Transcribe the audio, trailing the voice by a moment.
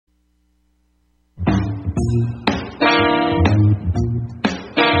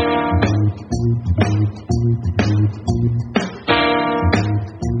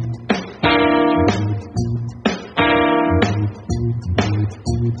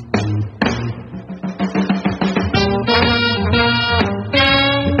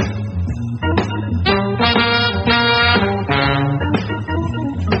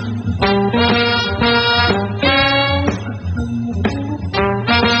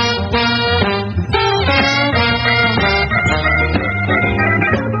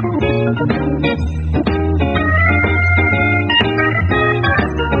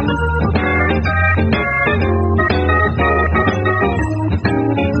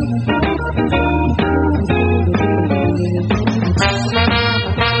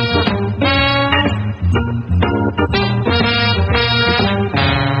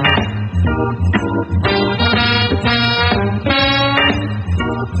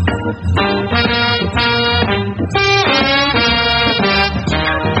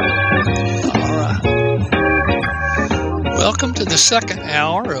Welcome to the second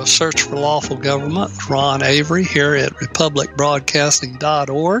hour of Search for Lawful Government. Ron Avery here at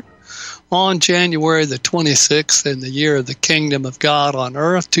republicbroadcasting.org on January the 26th in the year of the Kingdom of God on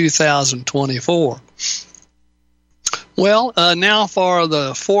Earth, 2024. Well, now for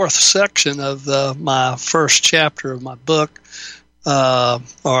the fourth section of my first chapter of my book,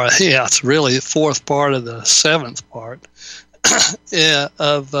 it's really the fourth part of the seventh part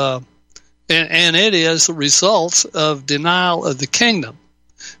and it is the results of denial of the kingdom.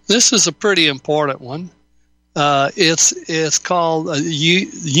 This is a pretty important one. It's called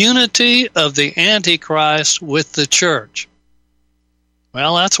Unity of the Antichrist with the Church.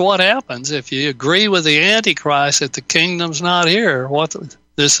 Well, that's what happens if you agree with the Antichrist that the kingdom's not here.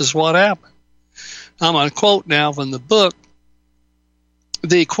 This is what happened. I'm going to quote now from the book.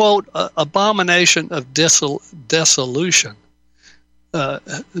 The quote, abomination of desolation, I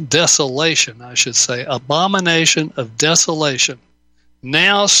should say, abomination of desolation,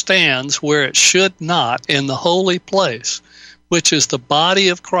 now stands where it should not in the holy place, which is the body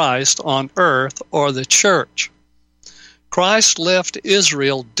of Christ on earth, or the church. Christ left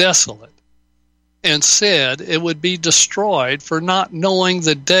Israel desolate and said it would be destroyed for not knowing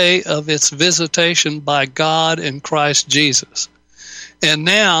the day of its visitation by God in Christ Jesus. And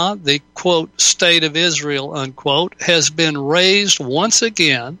now the, quote, state of Israel, unquote, has been raised once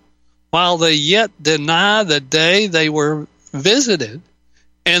again, while they yet deny the day they were visited,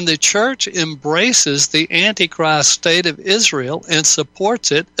 and the church embraces the Antichrist state of Israel and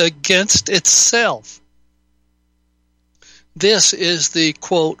supports it against itself. This is the,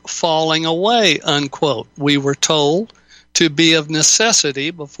 quote, falling away, unquote, we were told to be of necessity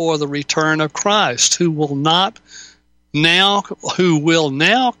before the return of Christ, who will now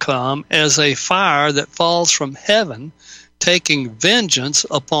come as a fire that falls from heaven, taking vengeance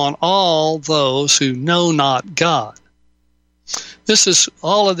upon all those who know not God.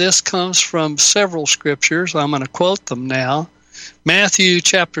 All of this comes from several scriptures. I'm going to quote them now. Matthew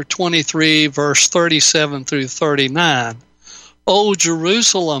chapter 23, verse 37 through 39. O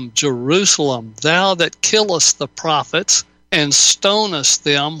Jerusalem, Jerusalem, thou that killest the prophets and stonest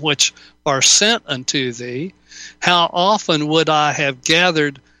them which are sent unto thee, how often would I have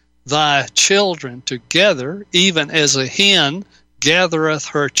gathered thy children together, even as a hen gathereth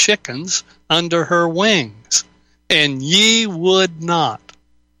her chickens under her wings, and ye would not.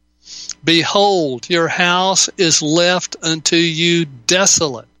 Behold, your house is left unto you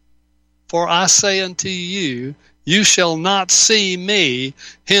desolate. For I say unto you, you shall not see me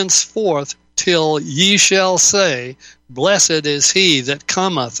henceforth till ye shall say, Blessed is he that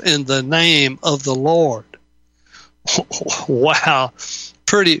cometh in the name of the Lord. Wow,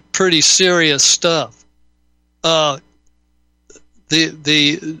 pretty serious stuff. Before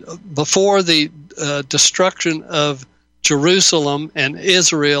the destruction of Jerusalem and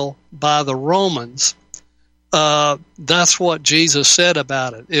Israel by the Romans, that's what Jesus said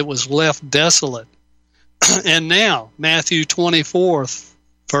about it. It was left desolate. And now, Matthew 24,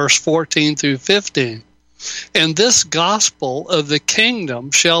 verse 14 through 15. And this gospel of the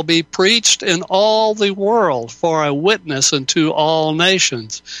kingdom shall be preached in all the world for a witness unto all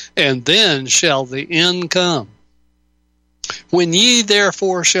nations, and then shall the end come. When ye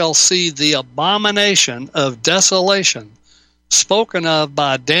therefore shall see the abomination of desolation, spoken of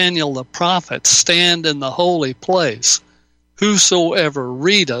by Daniel the prophet, stand in the holy place, whosoever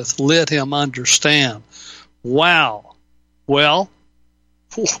readeth, let him understand. Wow. Well,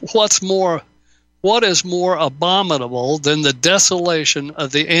 what is more abominable than the desolation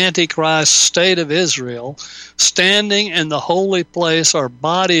of the Antichrist state of Israel, standing in the holy place or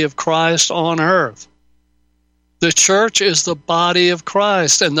body of Christ on earth? The church is the body of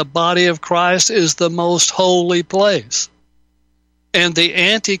Christ, and the body of Christ is the most holy place. And the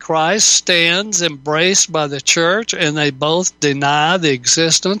Antichrist stands embraced by the church, and they both deny the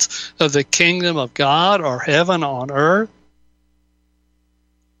existence of the kingdom of God or heaven on earth.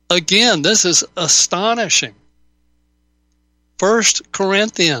 Again, this is astonishing. 1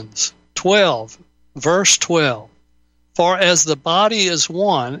 Corinthians 12, verse 12. For as the body is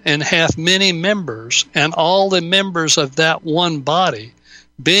one, and hath many members, and all the members of that one body,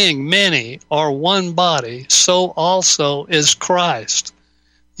 being many, are one body, so also is Christ.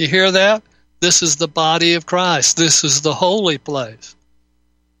 You hear that? This is the body of Christ. This is the holy place.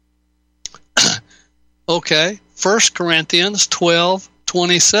 Okay, 1 Corinthians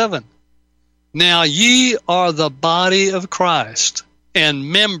 12:27. Now ye are the body of Christ, and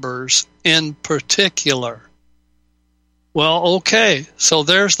members in particular. Well, okay, so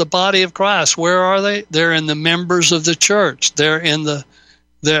there's the body of Christ. Where are they? They're in the members of the church. It's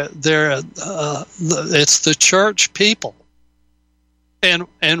the church people.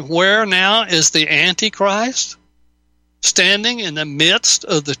 And where now is the Antichrist? Standing in the midst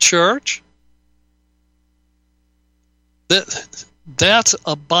of the church? That's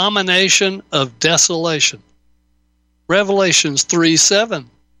abomination of desolation. Revelations 3:7.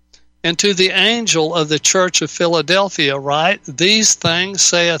 And to the angel of the church of Philadelphia write, These things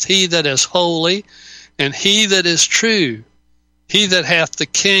saith he that is holy, and he that is true, he that hath the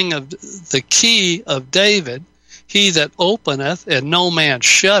key of David, he that openeth, and no man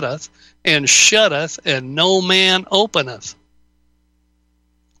shutteth, and shutteth, and no man openeth.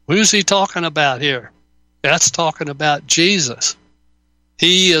 Who's he talking about here? That's talking about Jesus.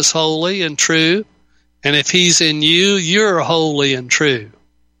 He is holy and true, and if he's in you, you're holy and true.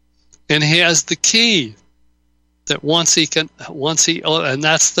 And he has the key that and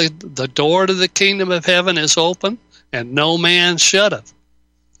that's the door to the kingdom of heaven is open, and no man shutteth.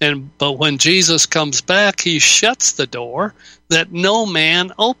 But when Jesus comes back, he shuts the door that no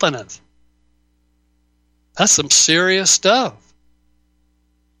man openeth. That's some serious stuff.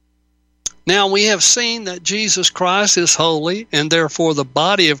 Now we have seen that Jesus Christ is holy, and therefore the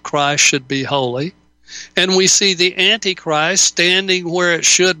body of Christ should be holy. And we see the Antichrist standing where it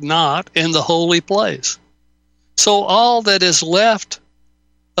should not, in the holy place. So all that is left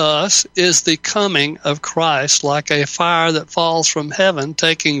us is the coming of Christ, like a fire that falls from heaven,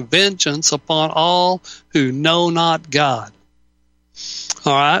 taking vengeance upon all who know not God.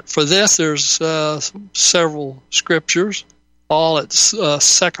 All right, for this there's several scriptures, all at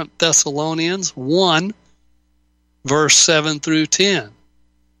 2 Thessalonians 1, verse 7 through 10.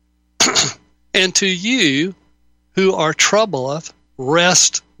 And to you who are troubled,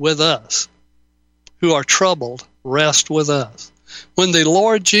 rest with us. Who are troubled, rest with us. When the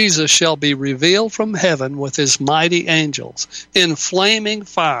Lord Jesus shall be revealed from heaven with his mighty angels, in flaming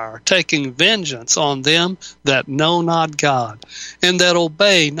fire, taking vengeance on them that know not God, and that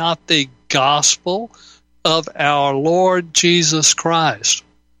obey not the gospel of our Lord Jesus Christ.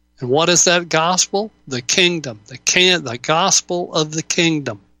 And what is that gospel? The kingdom, the gospel of the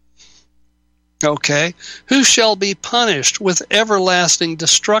kingdom. Okay, who shall be punished with everlasting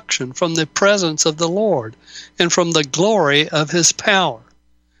destruction from the presence of the Lord and from the glory of his power,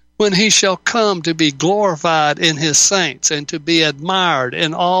 when he shall come to be glorified in his saints and to be admired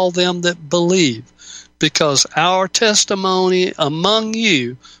in all them that believe, because our testimony among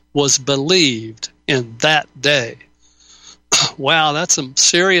you was believed in that day. Wow, that's some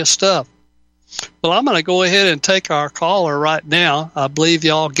serious stuff. Well, I'm going to go ahead and take our caller right now. I believe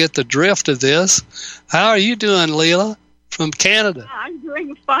y'all get the drift of this. How are you doing, Leela, from Canada? I'm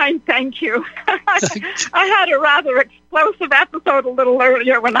doing fine, thank you. I had a rather explosive episode a little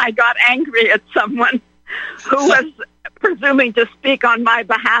earlier when I got angry at someone who was presuming to speak on my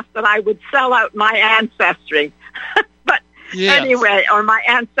behalf that I would sell out my ancestry. But yes. Anyway, or my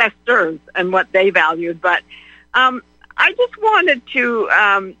ancestors and what they valued. But I just wanted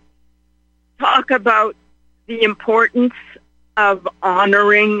to talk about the importance of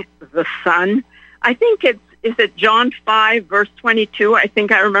honoring the Son. I think is it John 5, verse 22? I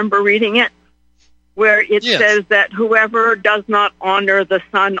think I remember reading it, where it says that whoever does not honor the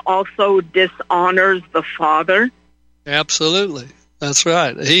Son also dishonors the Father. Absolutely. That's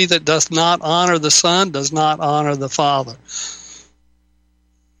right. He that does not honor the Son does not honor the Father.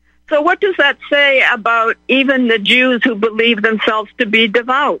 So what does that say about even the Jews who believe themselves to be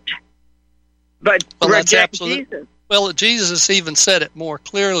devout, but reject Jesus? Well, Jesus even said it more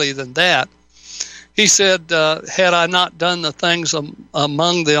clearly than that. He said, had I not done the things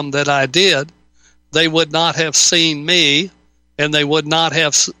among them that I did, they would not have seen me, and they would not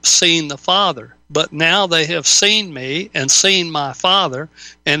have seen the Father. but now they have seen me and seen my Father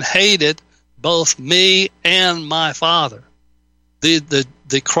and hated both me and my Father.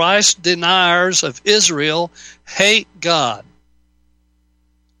 The Christ deniers of Israel hate God.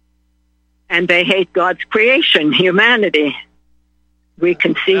 And they hate God's creation, humanity. We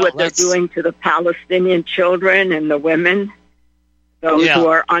can see what they're doing to the Palestinian children and the women, those who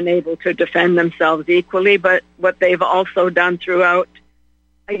are unable to defend themselves equally, but what they've also done throughout.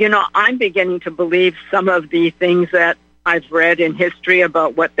 I'm beginning to believe some of the things that I've read in history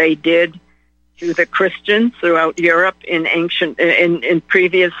about what they did to the Christians throughout Europe in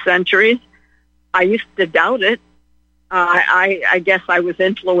previous centuries. I used to doubt it. I guess I was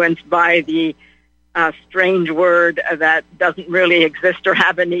influenced by the strange word that doesn't really exist or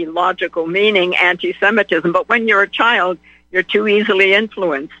have any logical meaning, anti-Semitism. But when you're a child, you're too easily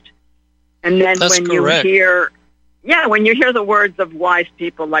influenced. And then when you hear the words of wise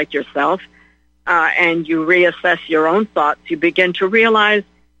people like yourself, and you reassess your own thoughts, you begin to realize,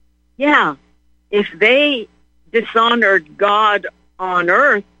 if they dishonored God on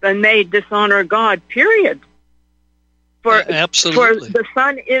earth, then they dishonor God, period. Absolutely. For the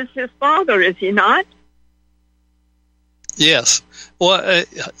Son is his Father, is he not? Yes. Well,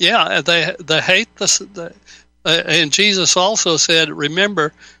 they hate and Jesus also said,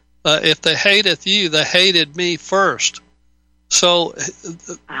 remember, if they hateth you, they hated me first. So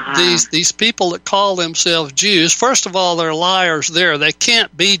these people that call themselves Jews, first of all, they're liars there. They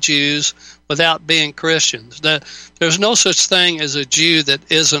can't be Jews without being Christians. There's no such thing as a Jew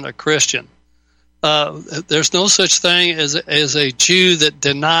that isn't a Christian. There's no such thing as a Jew that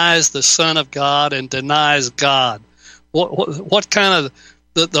denies the Son of God and denies God. What kind of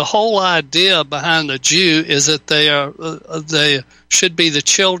the whole idea behind the Jew is that they should be the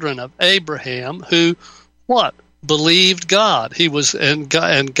children of Abraham, who believed God. He was, and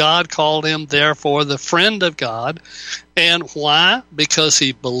God called him therefore the friend of God. And why? Because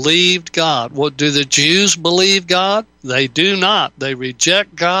he believed God. What do the Jews believe God? They do not. They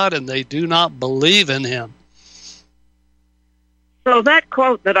reject God and they do not believe in him. So that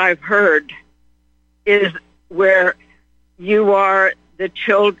quote that I've heard is where you are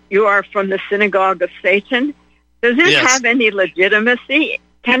you are from the synagogue of Satan. Does it have any legitimacy?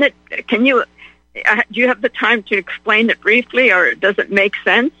 Do you have the time to explain it briefly, or does it make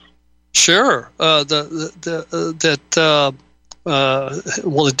sense? Sure.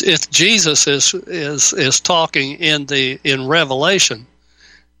 Jesus is talking in Revelation,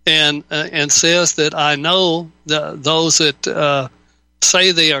 and says that I know those that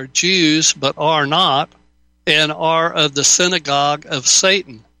say they are Jews but are not, and are of the synagogue of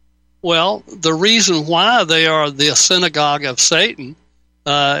Satan. Well, the reason why they are the synagogue of Satan,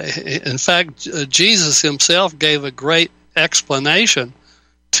 in fact, Jesus himself gave a great explanation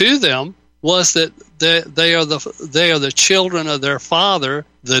to them, was that they are the children of their father,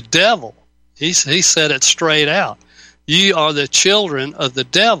 the devil. He said it straight out. Ye are the children of the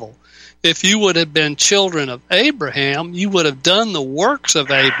devil. If you would have been children of Abraham, you would have done the works of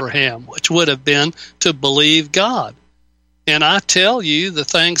Abraham, which would have been to believe God. And I tell you the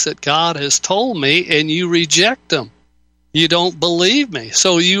things that God has told me, and you reject them. You don't believe me.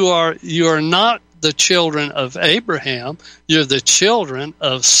 So you are not the children of Abraham. You're the children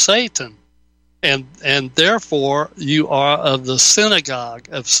of Satan. And therefore you are of the synagogue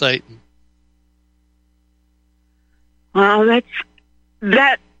of Satan. Well,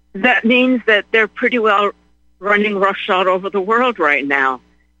 that means that they're pretty well running roughshod over the world right now,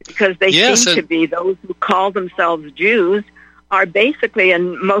 because they seem to be, those who call themselves Jews are basically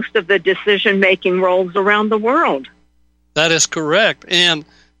in most of the decision-making roles around the world. That is correct. And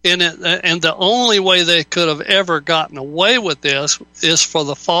the only way they could have ever gotten away with this is for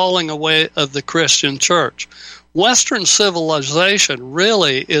the falling away of the Christian church. Western civilization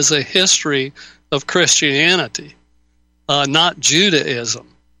really is a history of Christianity, not Judaism.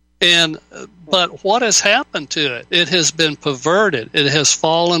 But what has happened to it? It has been perverted. It has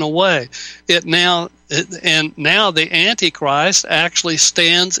fallen away. Now the Antichrist actually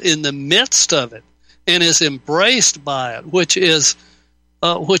stands in the midst of it and is embraced by it, which is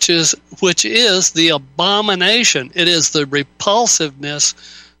the abomination. It is the repulsiveness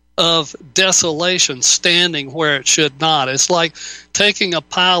of desolation standing where it should not. It's like taking a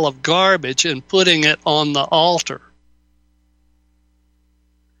pile of garbage and putting it on the altar.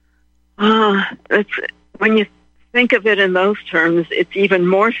 When you think of it in those terms, it's even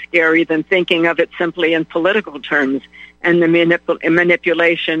more scary than thinking of it simply in political terms and the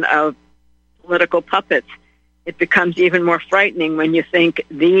manipulation of political puppets. It becomes even more frightening when you think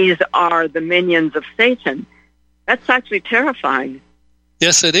these are the minions of Satan. That's actually terrifying.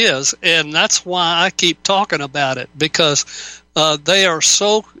 Yes, it is, and that's why I keep talking about it, because they are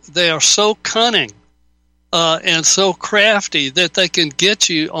so cunning and so crafty that they can get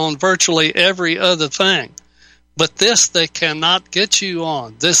you on virtually every other thing. But this they cannot get you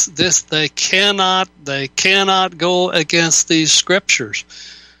on. This they cannot go against these scriptures.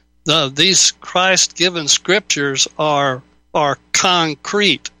 These Christ-given scriptures are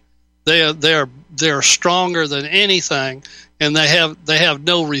concrete. They're stronger than anything, and they have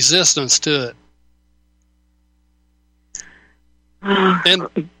no resistance to it. And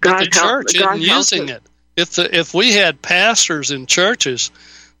the church isn't using it. If we had pastors in churches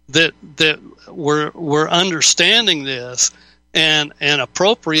that were understanding this and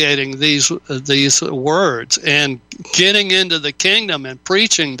appropriating these words and getting into the kingdom and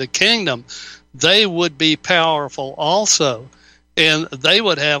preaching the kingdom, they would be powerful also, and they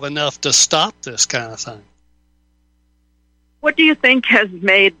would have enough to stop this kind of thing. What do you think has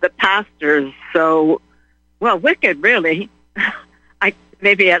made the pastors so, wicked, really?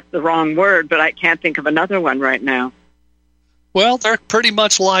 Maybe that's the wrong word, but I can't think of another one right now. Well, they're pretty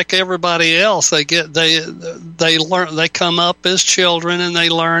much like everybody else. They learn. They come up as children, and they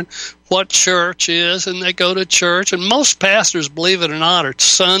learn what church is, and they go to church. And most pastors, believe it or not, are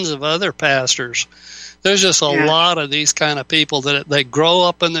sons of other pastors. There's just a lot of these kind of people that they grow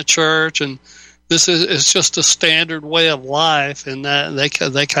up in the church, and this is just a standard way of life, and that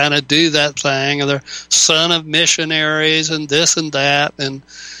they kind of do that thing, and they're son of missionaries and this and that,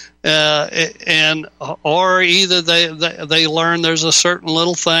 or either they learn there's a certain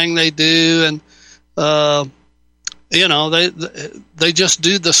little thing they do, and they just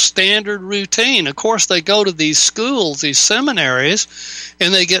do the standard routine. Of course, they go to these schools, these seminaries,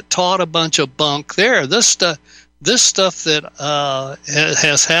 and they get taught a bunch of bunk there. This stuff that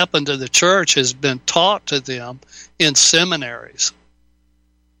has happened to the church has been taught to them in seminaries.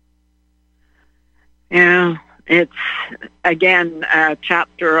 Yeah, it's again a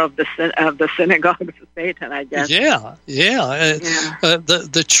chapter of the synagogue of Satan, I guess. Yeah.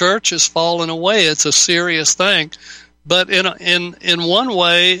 The church has fallen away. It's a serious thing, but in one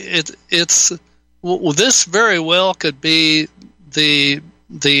way, it's this very well could be the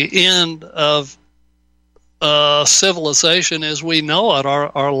end of civilization as we know it,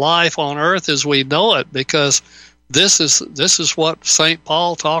 our life on earth as we know it, because this is what St.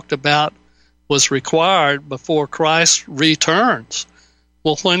 Paul talked about was required before Christ returns.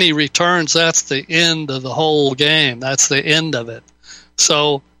 Well, when he returns, that's the end of the whole game. That's the end of it.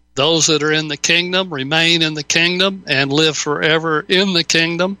 So those that are in the kingdom remain in the kingdom and live forever in the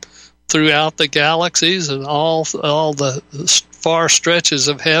kingdom throughout the galaxies and all the far stretches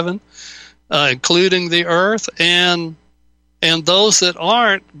of heaven, including the earth, and those that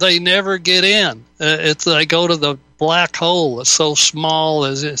aren't, they never get in. They go to the black hole. It's so small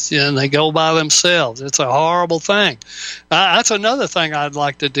and they go by themselves. It's a horrible thing. That's another thing I'd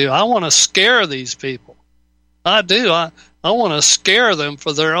like to do. I want to scare these people. I do. I want to scare them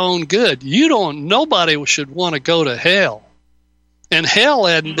for their own good. Nobody should want to go to hell, and hell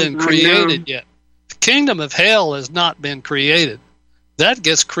hadn't been created yet. The kingdom of hell has not been created. That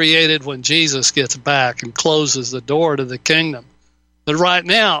gets created when Jesus gets back and closes the door to the kingdom. But right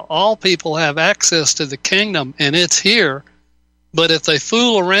now, all people have access to the kingdom, and it's here. But if they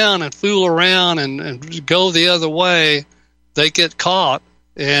fool around and go the other way, they get caught,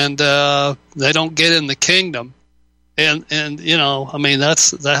 and they don't get in the kingdom. And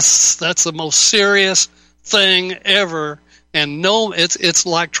that's the most serious thing ever. And it's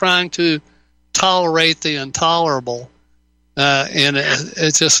like trying to tolerate the intolerable. And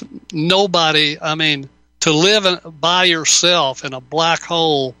it's just nobody. I mean, to live by yourself in a black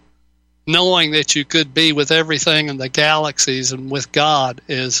hole, knowing that you could be with everything in the galaxies and with God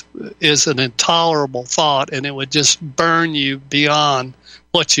is an intolerable thought, and it would just burn you beyond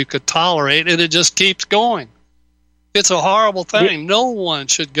what you could tolerate, and it just keeps going. It's a horrible thing. No one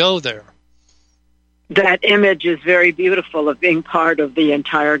should go there. That image is very beautiful of being part of the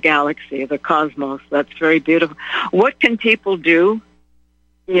entire galaxy, the cosmos. That's very beautiful. What can people do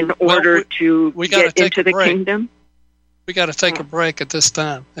in order to get into the kingdom? We got to take a break at this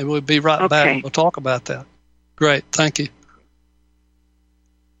time, and we'll be right back. We'll talk about that. Great. Thank you.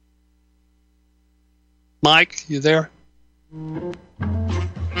 Mike, you there?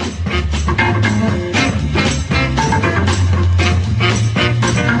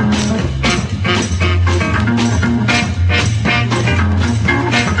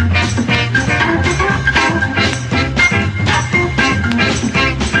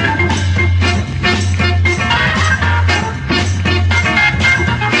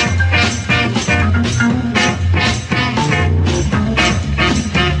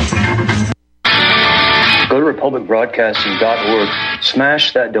 NewRepublicBroadcasting.org.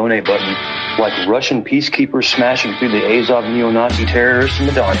 Smash that donate button like Russian peacekeepers smashing through the Azov neo-Nazi terrorists in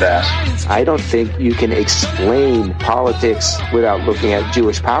the Donbass. I don't think you can explain politics without looking at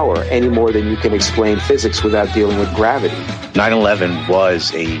Jewish power any more than you can explain physics without dealing with gravity. 9/11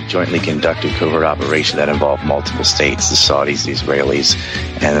 was a jointly conducted covert operation that involved multiple states, the Saudis, the Israelis,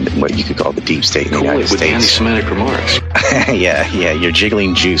 and what you could call the deep state in the United States. With anti-Semitic remarks. yeah, you're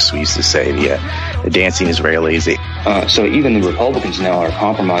jiggling juice, we used to say. The dancing Israelis. So even the Republicans now are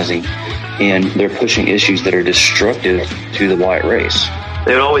compromising, and they're pushing issues that are destructive to the white race.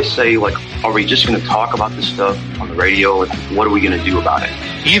 They would always say, like, are we just going to talk about this stuff on the radio, and what are we going to do about it?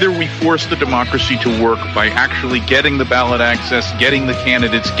 Either we force the democracy to work by actually getting the ballot access, getting the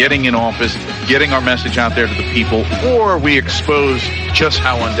candidates, getting in office, getting our message out there to the people, or we expose just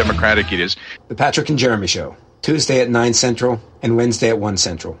how undemocratic it is. The Patrick and Jeremy Show, Tuesday at 9 Central and Wednesday at 1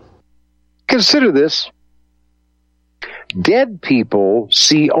 Central. Consider this. Dead people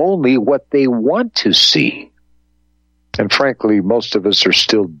see only what they want to see. And frankly, most of us are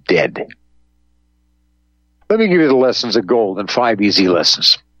still dead. Let me give you the lessons of gold and 5 easy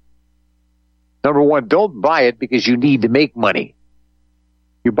lessons. Number 1, don't buy it because you need to make money.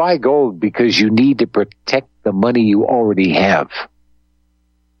 You buy gold because you need to protect the money you already have.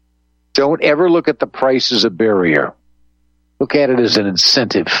 Don't ever look at the price as a barrier. Look at it as an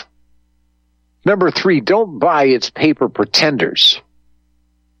incentive. Number 3, don't buy its paper pretenders.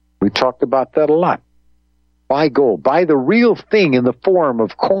 We talked about that a lot. Buy gold. Buy the real thing in the form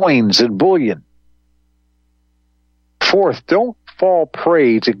of coins and bullion. 4th, don't fall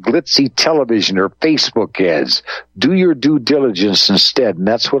prey to glitzy television or Facebook ads. Do your due diligence instead, and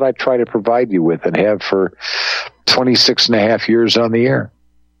that's what I try to provide you with and have for 26 and a half years on the air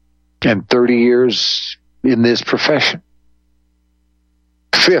and 30 years in this profession.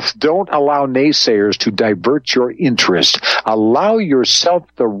 5th, don't allow naysayers to divert your interest. Allow yourself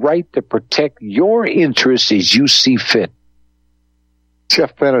the right to protect your interests as you see fit.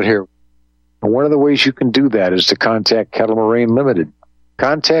 Jeff Bennett here. And one of the ways you can do that is to contact Kettle Moraine Limited.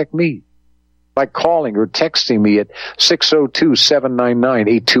 Contact me by calling or texting me at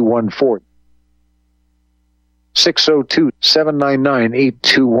 602-799-8214.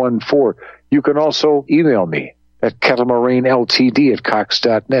 602-799-8214. You can also email me at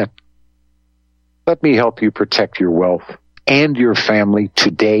kettlemoraineLTD@cox.net. Let me help you protect your wealth and your family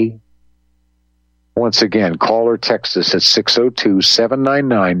today. Once again, call or text us at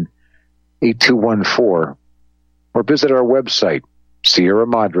 602-799-8214 or visit our website,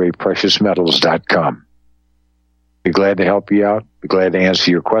 SierraMadrePreciousMetals.com. Be glad to help you out. Be glad to answer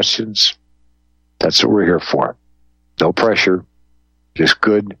your questions. That's what we're here for. No pressure, just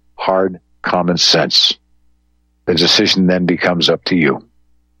good, hard, common sense. The decision then becomes up to you.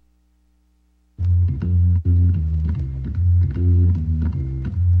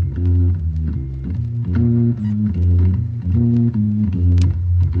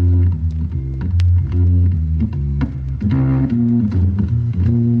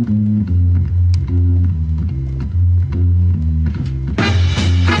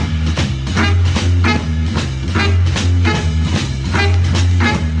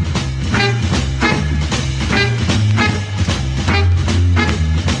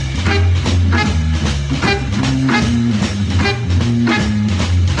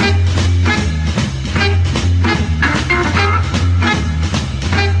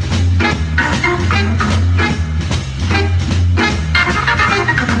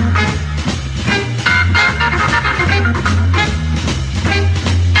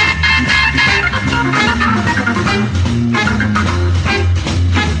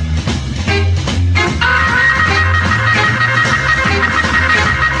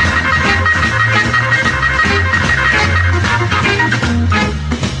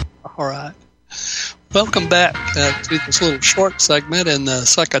 Welcome back to this little short segment in the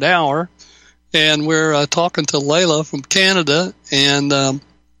second hour, and we're talking to Layla from Canada, and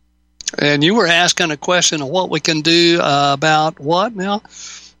you were asking a question of what we can do about what now?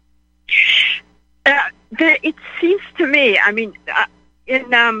 It seems to me, I mean,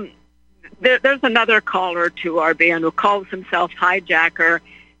 there's another caller to our band who calls himself Hijacker,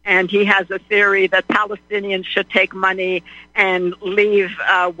 and he has a theory that Palestinians should take money and leave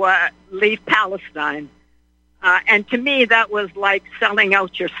Palestine. And to me, that was like selling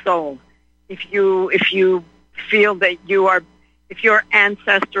out your soul. If you feel that if your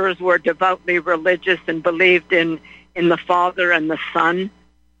ancestors were devoutly religious and believed in the Father and the Son,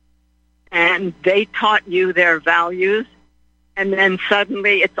 and they taught you their values, and then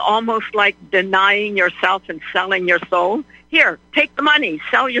suddenly it's almost like denying yourself and selling your soul. Here, take the money,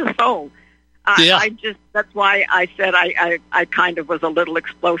 sell your soul. That's why I said I kind of was a little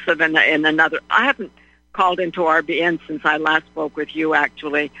explosive in another. I haven't called into RBN since I last spoke with you,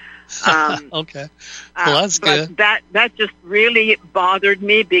 actually. Okay. Well, that's good. That just really bothered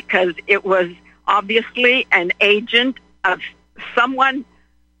me because it was obviously an agent of someone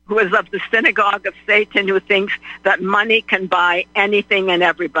who is of the synagogue of Satan, who thinks that money can buy anything and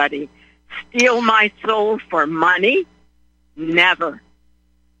everybody. Steal my soul for money? Never.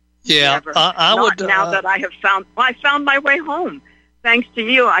 Yeah, Never. I would. Now that I found my way home. Thanks to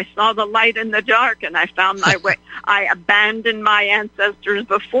you, I saw the light in the dark, and I found my way. I abandoned my ancestors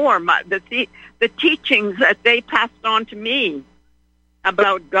before the teachings that they passed on to me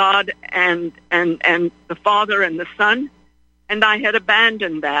about God and the Father and the Son, and I had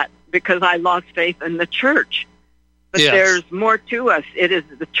abandoned that because I lost faith in the church. But yes. There's more to us.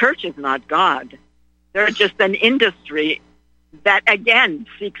 The church is not God. They're just an industry that again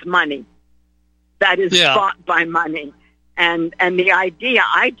seeks money, that is bought by money. And the idea,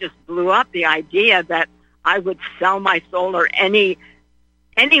 I just blew up the idea that I would sell my soul, or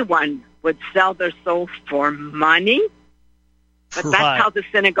anyone would sell their soul for money. But right. That's how the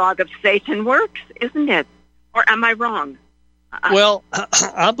synagogue of Satan works, isn't it? Or am I wrong? Well,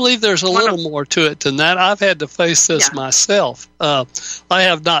 I believe there's a little more to it than that. I've had to face this myself. I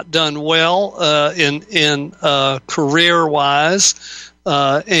have not done well in career-wise.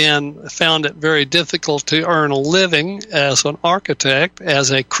 And found it very difficult to earn a living as an architect, as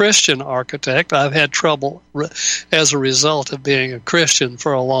a Christian architect. I've had trouble as a result of being a Christian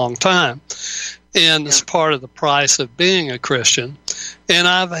for a long time. And it's part of the price of being a Christian. And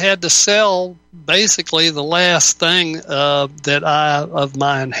I've had to sell basically the last thing of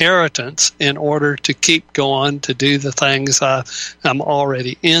my inheritance in order to keep going to do the things I'm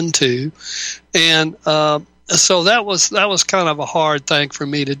already into. And so that was kind of a hard thing for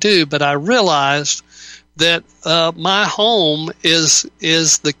me to do, but I realized that my home is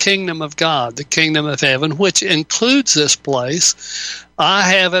the kingdom of God, the kingdom of heaven, which includes this place. I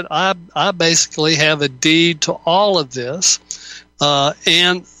have it. I basically have a deed to all of this,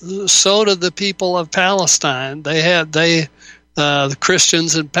 and so do the people of Palestine. The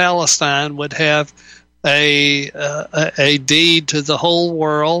Christians in Palestine would have a deed to the whole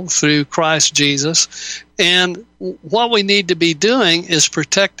world through Christ Jesus. And what we need to be doing is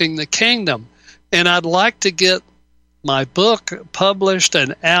protecting the kingdom. And I'd like to get my book published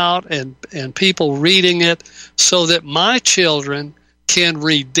and out and people reading it so that my children can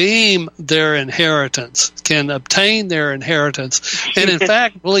redeem their inheritance, can obtain their inheritance. And in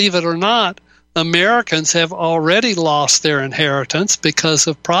fact, believe it or not, Americans have already lost their inheritance because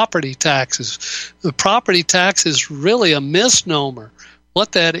of property taxes. The property tax is really a misnomer.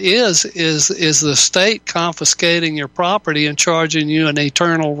 What that is the state confiscating your property and charging you an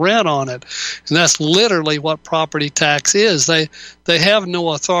eternal rent on it. And that's literally what property tax is. They have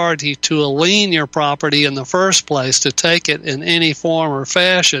no authority to lien your property in the first place, to take it in any form or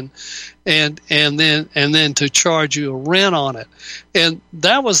fashion, and then to charge you a rent on it. And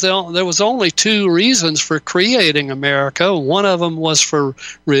there was only two reasons for creating America. One of them was for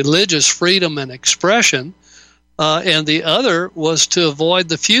religious freedom and expression. And the other was to avoid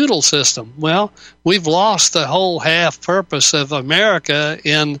the feudal system. Well, we've lost the whole half purpose of America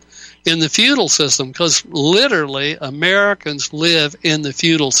in the feudal system, because literally Americans live in the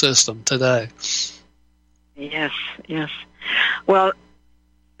feudal system today. Yes. Well,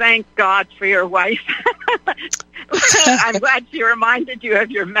 thank God for your wife. I'm glad she reminded you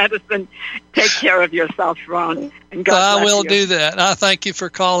of your medicine. Take care of yourself, Ron. And God bless I will you. do that. I thank you for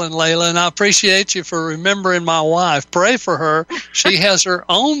calling, Layla, and I appreciate you for remembering my wife. Pray for her. She has her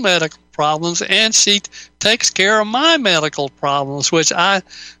own medical problems, and she takes care of my medical problems,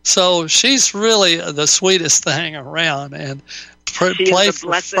 so she's really the sweetest thing around. And pray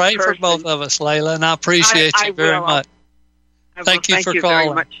for both of us, Layla, and I appreciate you very much. Thank you for calling.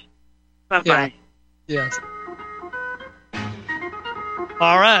 Very much. Bye-bye. Yeah. Yes.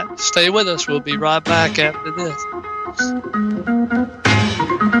 All right. Stay with us. We'll be right back after this.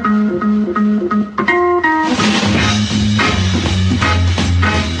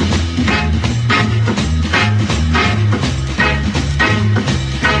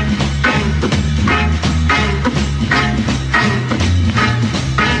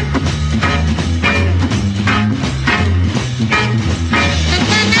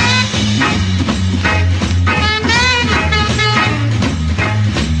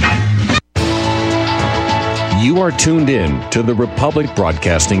 You are tuned in to the Republic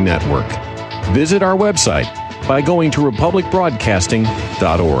Broadcasting Network. Visit our website by going to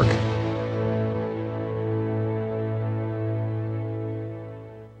republicbroadcasting.org.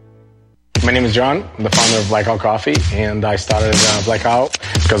 My name is John. I'm the founder of Blackout Coffee, and I started Blackout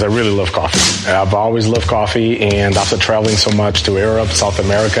because I really love coffee. I've always loved coffee, and after traveling so much to Europe, South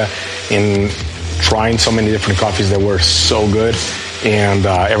America, and trying so many different coffees that were so good, and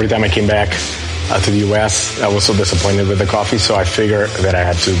every time I came back to the U.S., I was so disappointed with the coffee, so I figured that I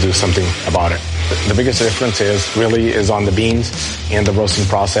had to do something about it. The biggest difference is on the beans and the roasting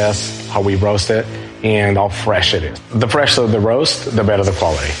process, how we roast it, and how fresh it is. The fresher the roast, the better the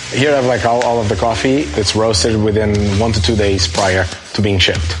quality. Here I have like all of the coffee. It's roasted within 1 to 2 days prior to being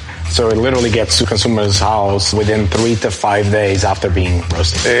shipped. So it literally gets to consumer's house within 3 to 5 days after being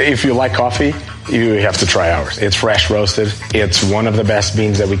roasted. If you like coffee, you have to try ours. It's fresh roasted. It's one of the best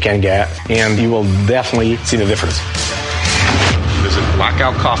beans that we can get, and you will definitely see the difference. Visit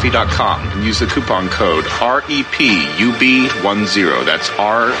blackoutcoffee.com and use the coupon code REPUB10. That's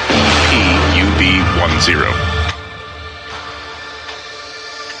REPUB10.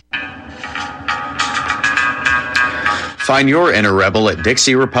 Find your inner rebel at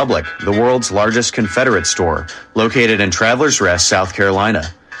Dixie Republic, the world's largest Confederate store, located in Travelers Rest, South Carolina.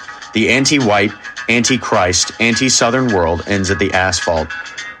 The anti-white, anti-Christ, anti-Southern world ends at the asphalt.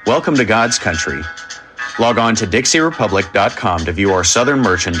 Welcome to God's country. Log on to DixieRepublic.com to view our Southern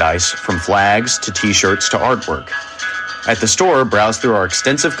merchandise, from flags to T-shirts to artwork. At the store, browse through our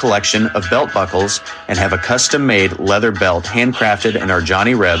extensive collection of belt buckles and have a custom-made leather belt handcrafted in our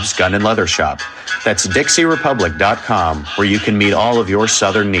Johnny Rebs Gun and Leather Shop. That's DixieRepublic.com, where you can meet all of your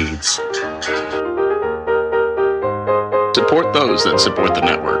Southern needs. Support those that support the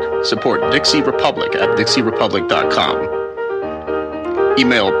network. Support Dixie Republic at DixieRepublic.com.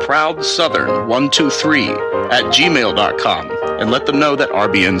 Email ProudSouthern123@gmail.com and let them know that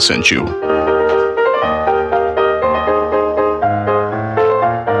RBN sent you.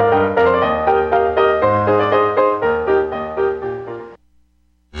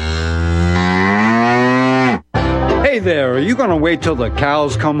 Hey there, are you going to wait till the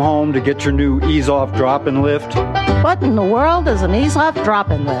cows come home to get your new ease-off drop-and lift? What in the world is an ease-off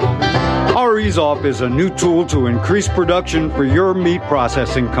drop-and lift? Our ease-off is a new tool to increase production for your meat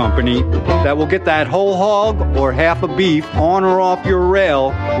processing company that will get that whole hog or half a beef on or off your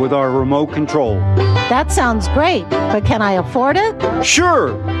rail with our remote control. That sounds great, but can I afford it?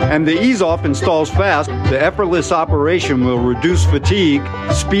 Sure! And the ease-off installs fast. The effortless operation will reduce fatigue,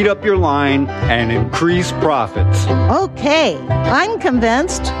 speed up your line, and increase profits. Okay, I'm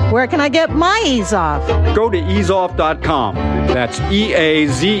convinced. Where can I get my ease-off? Go to easeoff.com. That's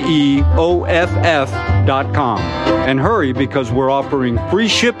EAZEOFF.com. And hurry, because we're offering free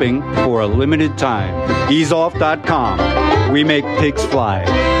shipping for a limited time. Easeoff.com. We make pigs fly.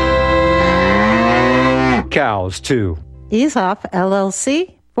 Cows, too. Easeoff,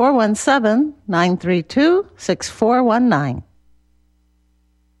 LLC, 417-932-6419.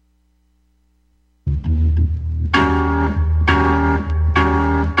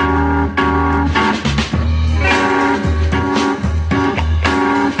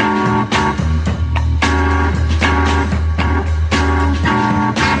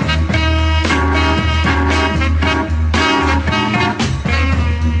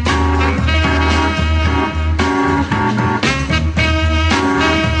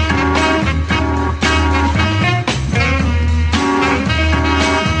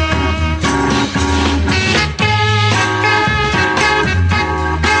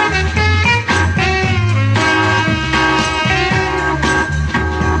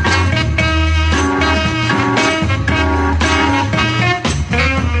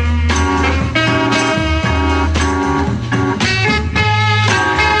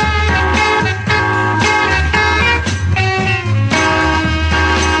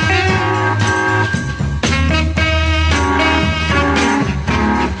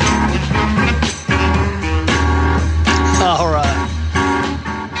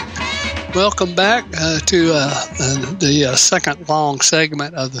 Welcome back to the second long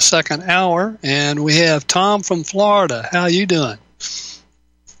segment of the second hour, and we have Tom from Florida. How you doing?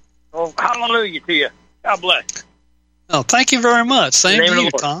 Oh, hallelujah to you. God bless. Oh, thank you very much. Same to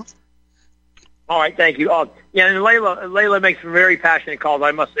you, Tom. All right, thank you. Yeah, and Layla makes some very passionate calls,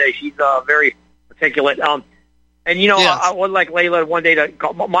 I must say. She's very articulate. And, you know, yes. I would like Layla one day to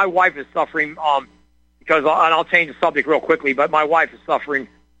call. My wife is suffering because, and I'll change the subject real quickly, but my wife is suffering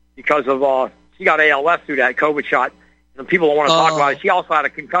because of she got ALS through that COVID shot, and people don't want to talk about it. She also had a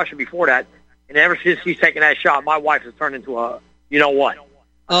concussion before that, and ever since she's taken that shot, my wife has turned into a you-know-what.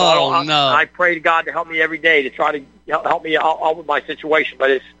 No. I pray to God to help me every day to try to help me out with my situation,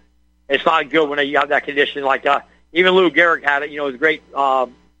 but it's not good when you have that condition. Like even Lou Gehrig had it. You know, he was a great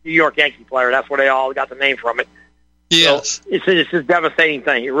New York Yankee player. That's where they all got the name from it. Yes. So it's a devastating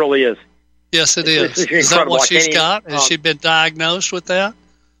thing. It really is. Yes, it is. Is that what she's got? Has she been diagnosed with that?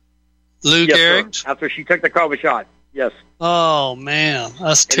 Lou Gehrig's? Sir. After she took the COVID shot, yes. Oh, man,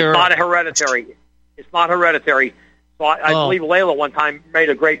 that's terrible. It's not hereditary. It's not hereditary. So I believe Layla one time made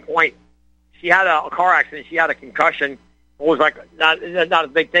a great point. She had a car accident. She had a concussion. It was like not a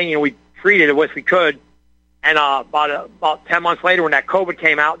big thing, and we treated it as we could. And about 10 months later, when that COVID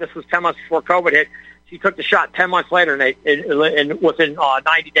came out, this was 10 months before COVID hit, she took the shot 10 months later, and within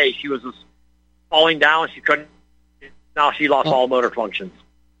 90 days, she was just falling down. She couldn't. Now she lost all motor functions.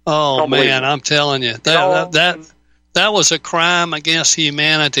 Oh, man, I'm telling you. That was a crime against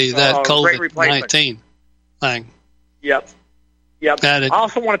humanity, that COVID-19 thing. Yep. I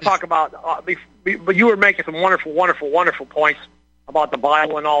also want to talk about, but you were making some wonderful, wonderful, wonderful points about the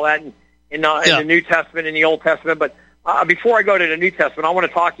Bible and all that, and in the New Testament and the Old Testament. But before I go to the New Testament, I want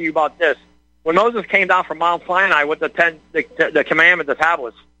to talk to you about this. When Moses came down from Mount Sinai with the commandment, the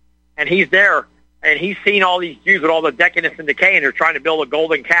tablets, and he's there, and he's seen all these Jews with all the decadence and decay, and they're trying to build a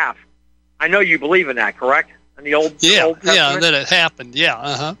golden calf. I know you believe in that, correct? In the Old Testament? Yeah, that it happened.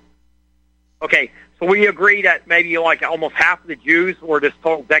 Yeah, Okay, so we agree that maybe like almost half of the Jews were just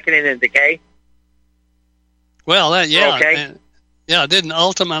total decadent and decay? Well, Okay. And, didn't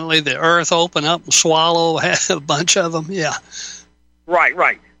ultimately the earth open up and swallow a bunch of them? Yeah.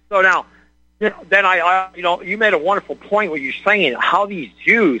 Right. So now, then you made a wonderful point where you're saying how these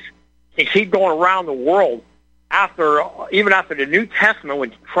Jews can keep going around the world even after the New Testament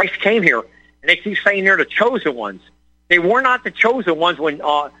when Christ came here, and they keep saying they're the chosen ones. They were not the chosen ones when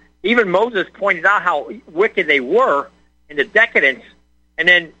even Moses pointed out how wicked they were in the decadence. And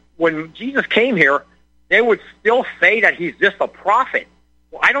then when Jesus came here, they would still say that he's just a prophet.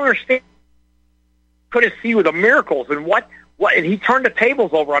 Well, I don't understand. Couldn't see with the miracles and what, and he turned the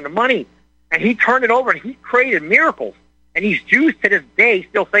tables over on the money, and he turned it over and he created miracles. And these Jews to this day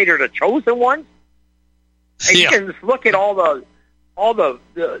still say they're the chosen ones. And you can just look at all the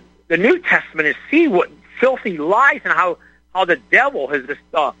New Testament and see what filthy lies and how the devil has just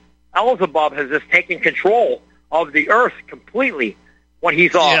Beelzebub has just taken control of the earth completely when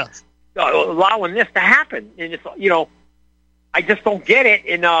he's allowing this to happen. And it's I just don't get it.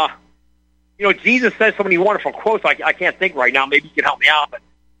 And Jesus says so many wonderful quotes. I can't think right now. Maybe you can help me out. But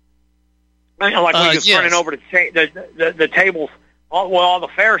like when he's turning over the tables. All the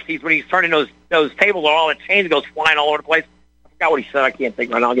Pharisees, when he's turning those tables, all the chains goes flying all over the place. I forgot what he said. I can't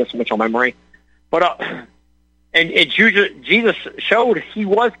think right now. I get so much on my memory. But and Jesus showed he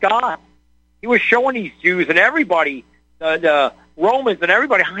was God. He was showing these Jews and everybody, the Romans and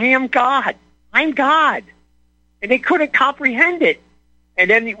everybody, I am God. I'm God. And they couldn't comprehend it. And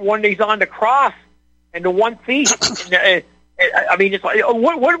then when he's on the cross and the one thief, I mean, it's like,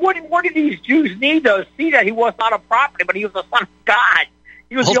 what did these Jews need to see that he was not a prophet, but he was the Son of God?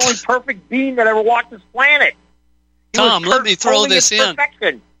 He was the only perfect being that ever walked this planet. Tom, let me throw this in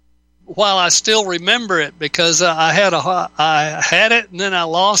while I still remember it, because I had it and then I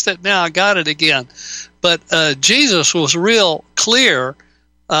lost it. Now I got it again. But Jesus was real clear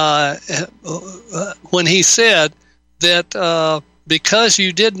when he said that because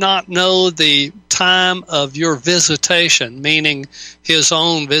you did not know the time of your visitation, meaning his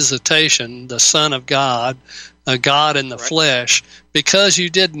own visitation, the Son of God, God in the flesh, because you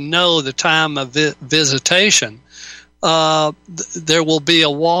didn't know the time of visitation, there will be a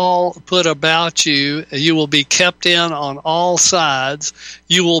wall put about you. You will be kept in on all sides.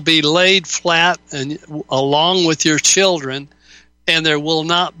 You will be laid flat and along with your children, and there will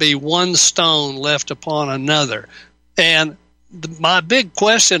not be one stone left upon another. And my big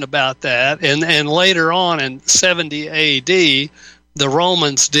question about that, and later on in 70 A.D., the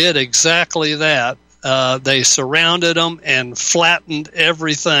Romans did exactly that. They surrounded them and flattened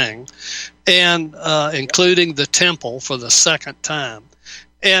everything, and including the temple for the second time.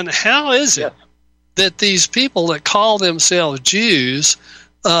 And how is it that these people that call themselves Jews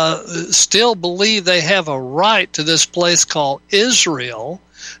still believe they have a right to this place called Israel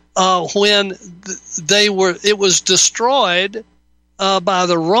when it was destroyed by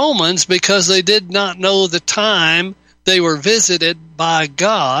the Romans because they did not know the time they were visited by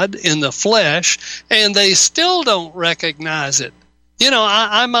God in the flesh, and they still don't recognize it.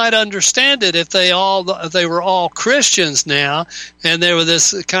 I might understand it if they were all Christians now, and they were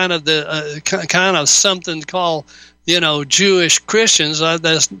this kind of something called Jewish Christians.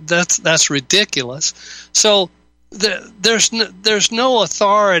 That's ridiculous. So there's no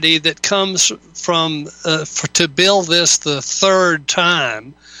authority that comes from to build this the third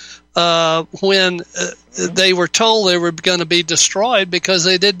time when they were told they were going to be destroyed because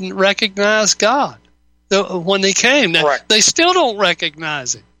they didn't recognize God when they came. Now, they still don't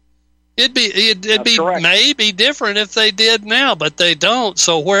recognize Him. It'd be maybe different if they did now, but they don't.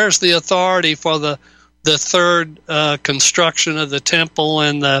 So where's the authority for the third construction of the temple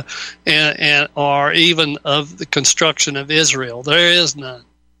and or even of the construction of Israel? There is none.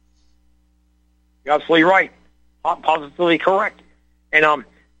 You're absolutely right. Positively correct. And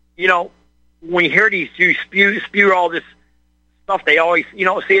when you hear these Jews spew all this stuff, they always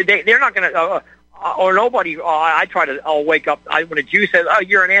they're not going to. Or nobody. I try to. I'll wake up when a Jew says, "Oh,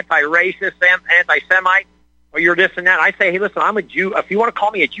 you're an anti-racist, anti-Semite, or you're this and that." I say, "Hey, listen, I'm a Jew. If you want to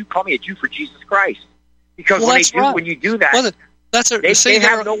call me a Jew for Jesus Christ." Because when you do that, they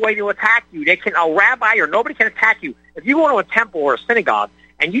have no way to attack you. They can a rabbi or nobody can attack you. If you go to a temple or a synagogue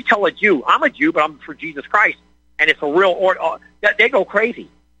and you tell a Jew, "I'm a Jew, but I'm for Jesus Christ," and it's a real they go crazy.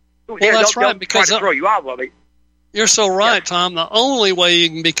 Well, that's right, because try to throw you out of it. You're so right, Tom. The only way you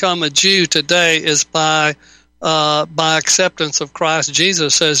can become a Jew today is by acceptance of Christ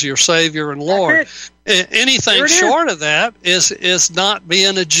Jesus as your Savior and Lord. Anything short of that is not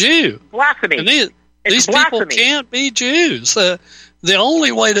being a Jew. Blasphemy. And these people can't be Jews. The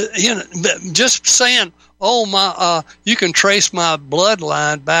only way to just saying, "Oh, you can trace my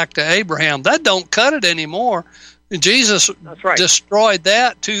bloodline back to Abraham," that don't cut it anymore. Jesus destroyed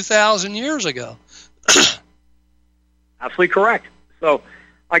that 2,000 years ago. Absolutely correct. So,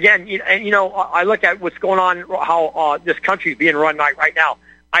 again, I look at what's going on, how this country's being run right now.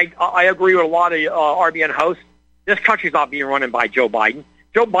 I agree with a lot of RBN hosts. This country's not being run by Joe Biden.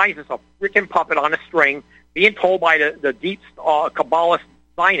 Joe Biden's just a freaking puppet on a string, being told by the deep Kabbalist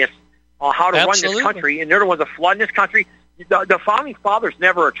Zionists how to run this country, and they're the ones that flood this country. The founding fathers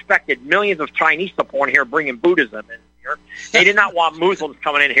never expected millions of Chinese to pour in here bringing Buddhism in here. They did not want Muslims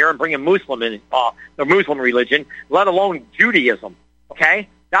coming in here and bringing Muslim in, the Muslim religion, let alone Judaism. Okay?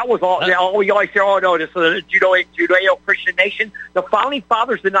 That was all. We always say, "Oh, no, this is a Judeo-Christian nation." The founding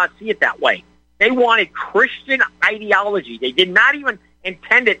fathers did not see it that way. They wanted Christian ideology. They did not even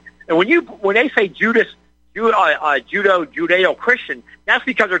intend it. And when they say Judeo-Christian, that's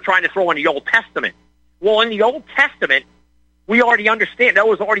because they're trying to throw in the Old Testament. Well, in the Old Testament, we already understand. That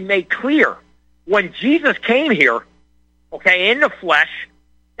was already made clear. When Jesus came here, in the flesh,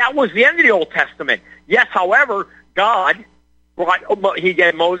 that was the end of the Old Testament. Yes, however, God he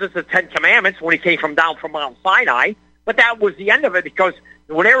gave Moses the 10 Commandments when he came down from Mount Sinai, but that was the end of it, because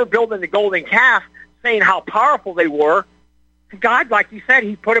when they were building the golden calf, saying how powerful they were, God, like you said,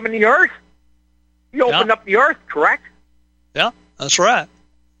 he put them in the earth. He opened up the earth, correct? Yeah, that's right.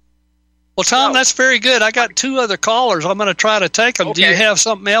 Well, Tom, that's very good. I got 2 other callers. I'm going to try to take them. Okay. Do you have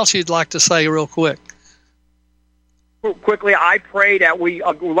something else you'd like to say real quick? Quickly, I pray that we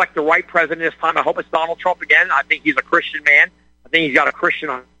elect the right president this time. I hope it's Donald Trump again. I think he's a Christian man. I think he's got a Christian.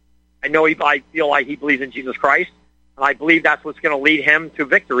 I feel like he believes in Jesus Christ, and I believe that's what's going to lead him to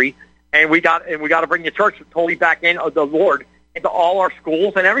victory. And we got to bring the church totally back in the Lord into all our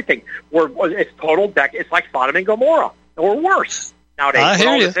schools and everything. It's total it's like Sodom and Gomorrah, or worse nowadays. With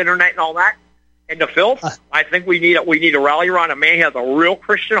all this internet and all that and the filth. I think we need to rally around a man who has a real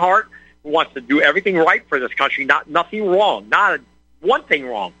Christian heart, who wants to do everything right for this country, nothing wrong, not one thing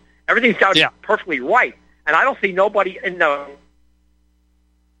wrong. Everything's got to be perfectly right. And I don't see nobody in the...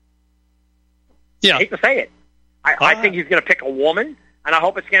 I hate to say it. I think he's going to pick a woman, and I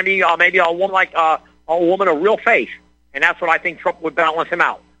hope it's going to be maybe a woman like a woman of real faith. And that's what I think Trump would balance him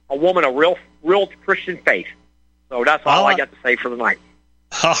out. A woman of real Christian faith. So that's all I got to say for the night.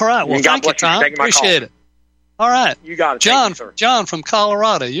 All right. Well, thank you, Tom. Appreciate it. All right. You got it. John, you, sir. John from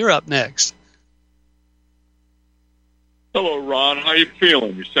Colorado, you're up next. Hello, Ron. How you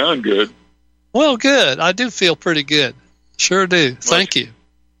feeling? You sound good. Well, good. I do feel pretty good. Sure do. Thank you.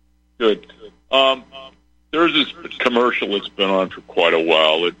 Good. There's this commercial that's been on for quite a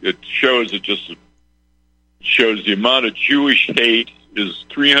while. It shows the amount of Jewish hate is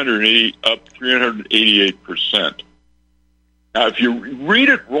 388%. Now, if you read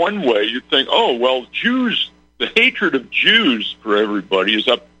it one way, you think, oh, well, the hatred of Jews for everybody is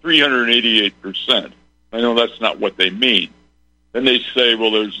up 388%. I know that's not what they mean. Then they say,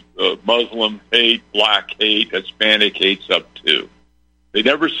 well, there's Muslim hate, black hate, Hispanic hate's up too. They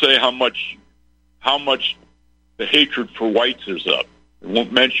never say how much the hatred for whites is up. They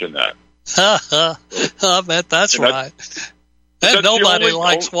won't mention that. I bet that's right. And nobody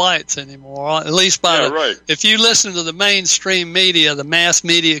likes whites anymore, at least if you listen to the mainstream media, the mass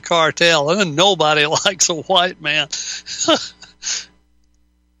media cartel, then nobody likes a white man.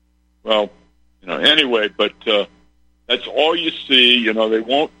 Well, anyway, but that's all you see. They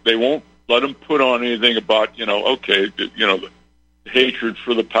won't let them put on anything about, the hatred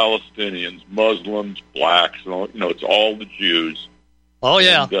for the Palestinians, Muslims, blacks, it's all the Jews. Oh,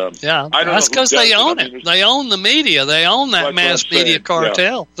 yeah. And, yeah. That's because they own it. They own the media. They own that mass media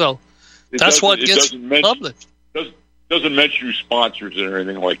cartel. Yeah. So that's what gets published. Doesn't mention you sponsors or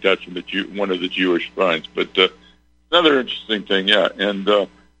anything like that from one of the Jewish shrines. But another interesting thing, yeah. And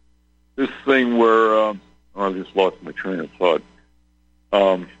this thing where I just lost my train of thought.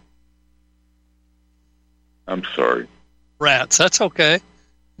 I'm sorry. Rats. That's okay.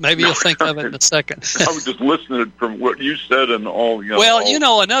 Maybe you'll think of it in a second. I was just listening from what you said and all.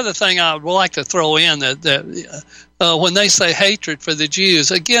 Well, another thing I would like to throw in that when they say hatred for the Jews,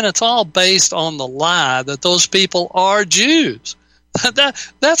 again, it's all based on the lie that those people are Jews.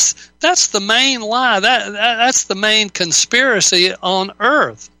 That's the main lie. That's the main conspiracy on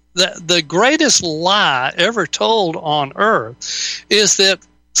earth. The greatest lie ever told on earth is that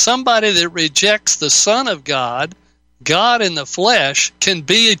somebody that rejects the Son of God, God in the flesh, can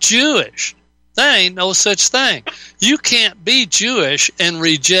be Jewish. There ain't no such thing. You can't be Jewish and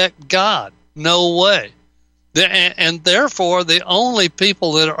reject God. No way. And therefore, the only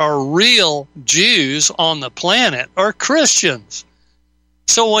people that are real Jews on the planet are Christians.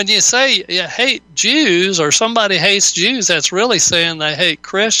 So when you say you hate Jews or somebody hates Jews, that's really saying they hate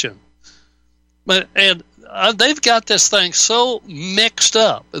Christians. And they've got this thing so mixed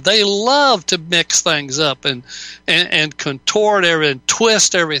up. They love to mix things up and contort and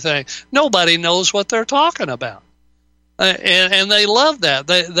twist everything. Nobody knows what they're talking about. And they love that.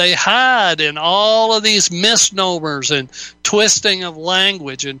 They hide in all of these misnomers and twisting of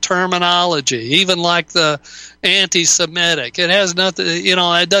language and terminology, even like the anti-Semitic. It has nothing,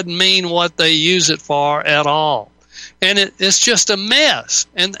 it doesn't mean what they use it for at all. And it's just a mess.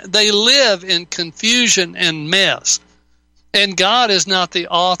 And they live in confusion and mess. And God is not the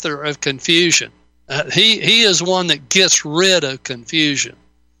author of confusion. He is one that gets rid of confusion.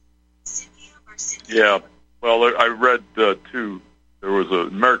 Yeah. Well, I read, too, there was an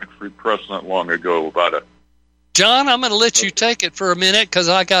American Free Press not long ago about it. John, I'm going to let you take it for a minute because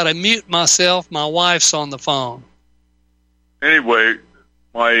I got to mute myself. My wife's on the phone. Anyway,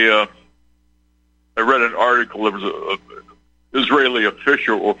 I read an article. There was an Israeli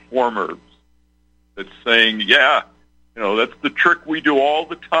official or former that's saying, that's the trick we do all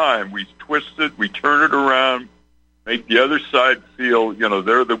the time. We twist it, we turn it around, make the other side feel,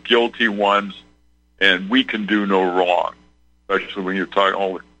 they're the guilty ones, and we can do no wrong. Especially when you're talking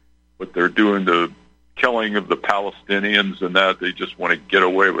all what they're doing, the killing of the Palestinians and that, they just want to get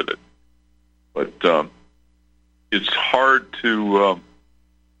away with it. But it's hard to,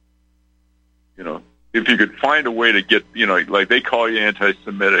 if you could find a way to get, like they call you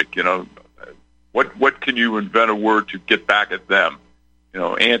anti-Semitic, what can you invent a word to get back at them?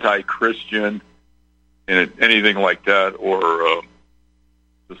 Anti-Christian, and anything like that, or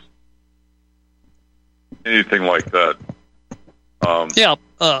just anything like that.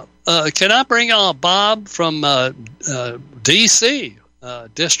 Can I bring on Bob from D.C.,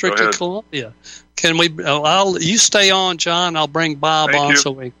 District of Columbia? Can we? You stay on, John. I'll bring Bob on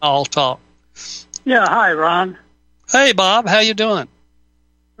so we all talk. Yeah, hi, Ron. Hey, Bob. How you doing?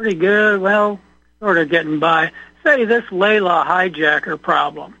 Pretty good. Well, sort of getting by. Say, this Layla hijacker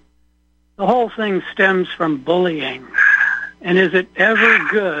problem, the whole thing stems from bullying. And is it ever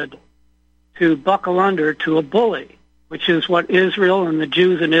good to buckle under to a bully, which is what Israel and the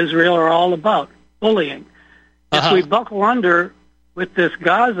Jews in Israel are all about, bullying? If we buckle under with this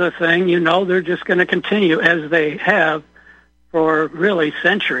Gaza thing, they're just going to continue as they have for really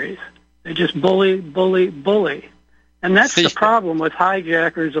centuries. They just bully, bully, bully. And that's the problem with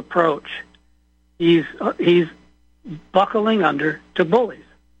hijacker's approach. He's buckling under to bullies.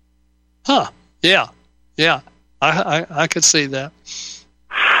 Yeah. I could see that.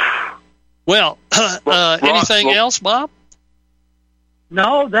 Well, anything else, Bob?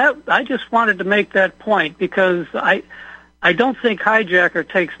 No, I just wanted to make that point because I don't think hijacker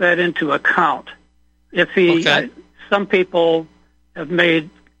takes that into account. Some people have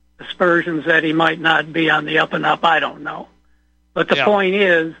made aspersions that he might not be on the up and up. I don't know. But the point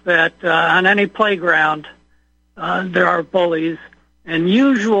is that on any playground, there are bullies, and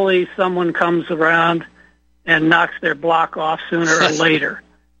usually someone comes around and knocks their block off sooner or later.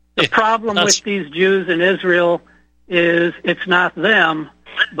 The problem with these Jews in Israel is it's not them,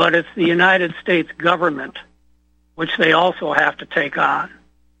 but it's the United States government, which they also have to take on.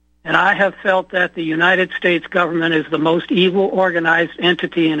 And I have felt that the United States government is the most evil organized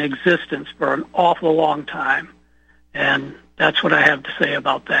entity in existence for an awful long time. And that's what I have to say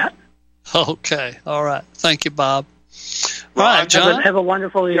about that. Okay. All right. Thank you, Bob. All right, John. Have a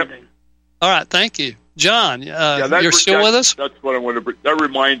wonderful evening. All right. Thank you. John, you're still with us? That's what I want to. That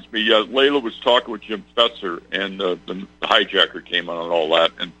reminds me. Layla was talking with Jim Fesser, and the hijacker came on and all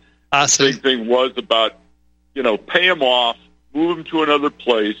that. And the big thing was about, pay them off, move them to another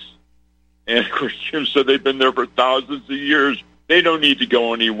place. And of course, Jim said they've been there for thousands of years. They don't need to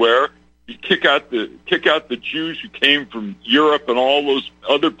go anywhere. You kick out the Jews who came from Europe and all those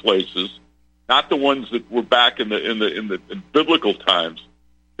other places, not the ones that were back in biblical times.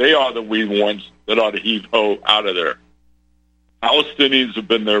 They are the ones that ought to heave ho out of there. Palestinians have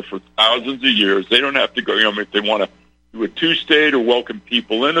been there for thousands of years. They don't have to go. If they want to do a two-state or welcome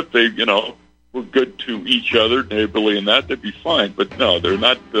people in, if they, were good to each other, neighborly and that, they'd be fine. But no, they're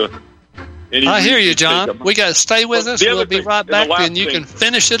not. I hear you, John. We got to stay with us. We'll be right back, and you can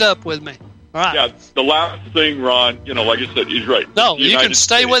finish it up with me. All right. Yeah, the last thing, Ron, like I said, he's right. No, you can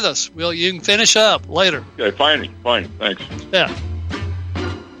stay with us. You can finish up later. Okay, fine. Thanks. Yeah.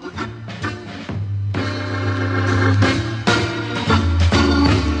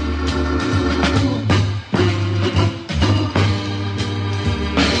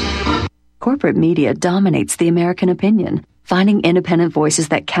 Corporate media dominates the American opinion. Finding independent voices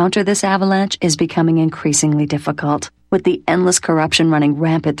that counter this avalanche is becoming increasingly difficult. With the endless corruption running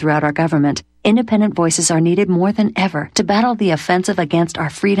rampant throughout our government, independent voices are needed more than ever to battle the offensive against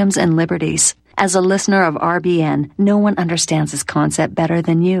our freedoms and liberties. As a listener of RBN, no one understands this concept better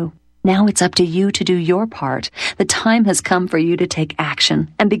than you. Now it's up to you to do your part. The time has come for you to take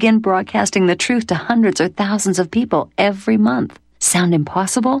action and begin broadcasting the truth to hundreds or thousands of people every month. Sound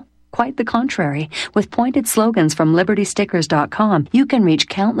impossible? Quite the contrary. With pointed slogans from LibertyStickers.com, you can reach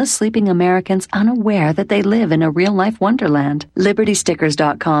countless sleeping Americans unaware that they live in a real-life wonderland.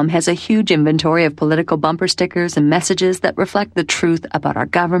 LibertyStickers.com has a huge inventory of political bumper stickers and messages that reflect the truth about our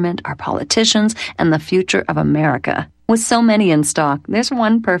government, our politicians, and the future of America. With so many in stock, there's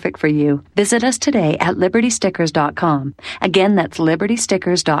one perfect for you. Visit us today at LibertyStickers.com. Again, that's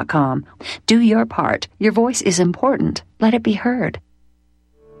LibertyStickers.com. Do your part. Your voice is important. Let it be heard.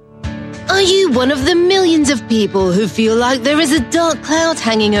 Are you one of the millions of people who feel like there is a dark cloud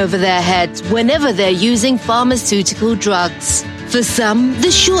hanging over their heads whenever they're using pharmaceutical drugs? For some, the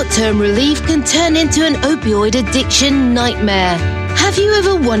short-term relief can turn into an opioid addiction nightmare. Have you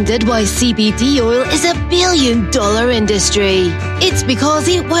ever wondered why CBD oil is a billion-dollar industry? It's because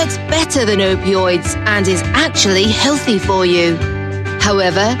it works better than opioids and is actually healthy for you.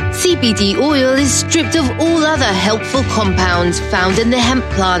 However, CBD oil is stripped of all other helpful compounds found in the hemp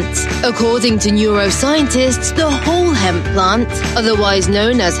plant. According to neuroscientists, the whole hemp plant, otherwise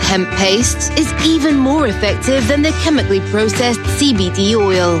known as hemp paste, is even more effective than the chemically processed CBD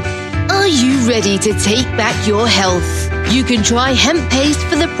oil. Are you ready to take back your health? You can try hemp paste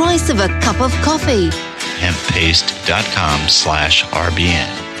for the price of a cup of coffee.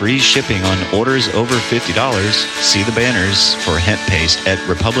 Hemppaste.com/RBN. Free shipping on orders over $50. See the banners for hemp paste at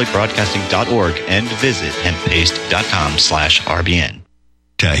republicbroadcasting.org and visit hemppaste.com/RBN.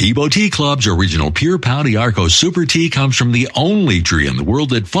 Tahibo Tea Club's original pure Pau d'Arco Super Tea comes from the only tree in the world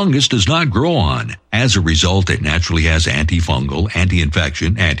that fungus does not grow on. As a result, it naturally has antifungal,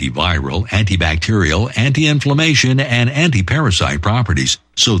 anti-infection, antiviral, antibacterial, anti-inflammation, and anti-parasite properties.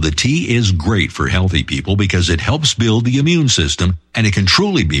 So the tea is great for healthy people because it helps build the immune system, and it can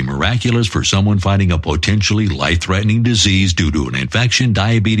truly be miraculous for someone fighting a potentially life-threatening disease due to an infection,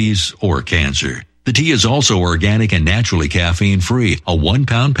 diabetes, or cancer. The tea is also organic and naturally caffeine-free. A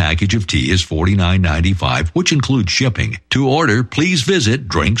 1-pound package of tea is $49.95, which includes shipping. To order, please visit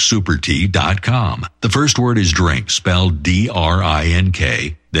drinksupertea.com. The first word is drink, spelled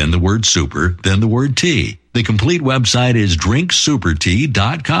D-R-I-N-K, then the word super, then the word tea. The complete website is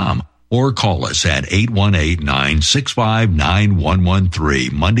drinksupertea.com. Or call us at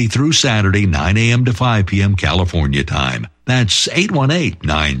 818-965-9113, Monday through Saturday, 9 a.m. to 5 p.m. California time. That's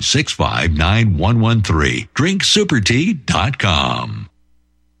 818-965-9113, drinksupertea.com.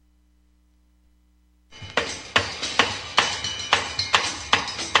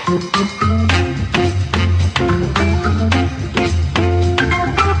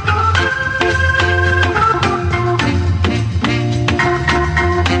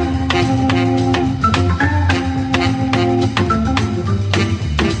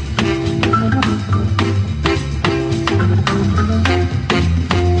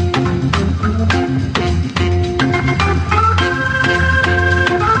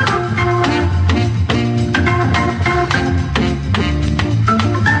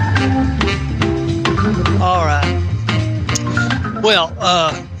 Well,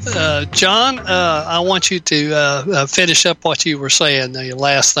 John, I want you to finish up what you were saying, the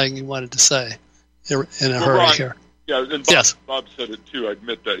last thing you wanted to say in a hurry Ron, here. Yeah, and Bob, yes. Bob said it too. I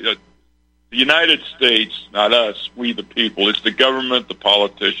admit that. The United States, not us, we the people. It's the government, the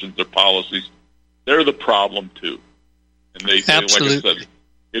politicians, their policies. They're the problem, too. And they like I said,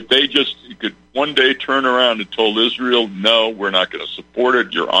 if they just could one day turn around and told Israel, no, we're not going to support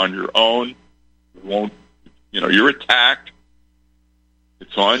it. You're on your own. We won't, you're attacked.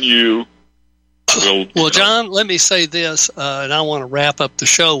 It's on you. Well, John, let me say this, and I want to wrap up the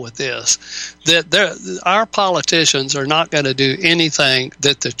show with this, that our politicians are not going to do anything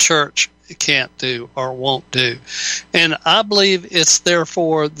that the church can't do or won't do. And I believe it's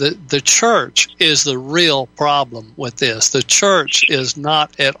therefore the church is the real problem with this. The church is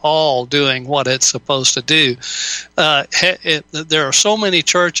not at all doing what it's supposed to do. There are so many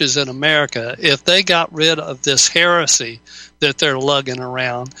churches in America, if they got rid of this heresy that they're lugging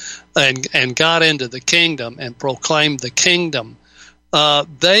around and got into the kingdom and proclaimed the kingdom, and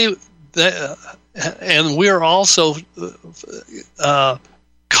we're also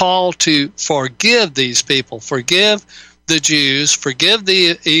called to forgive these people, forgive the Jews, forgive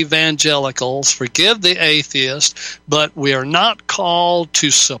the evangelicals, forgive the atheists, but we are not called to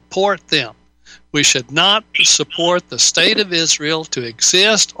support them. We should not support the state of Israel to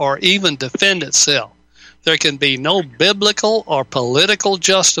exist or even defend itself. There can be no biblical or political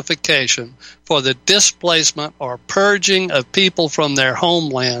justification for the displacement or purging of people from their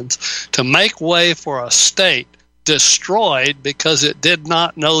homelands to make way for a state destroyed because it did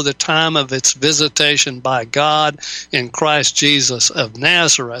not know the time of its visitation by God in Christ Jesus of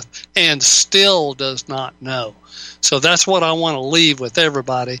Nazareth and still does not know. So that's what I want to leave with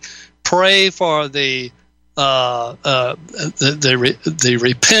everybody. Pray for the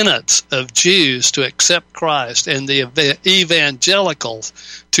repentance of Jews to accept Christ and the evangelicals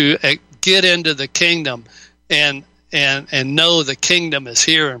to get into the kingdom and know the kingdom is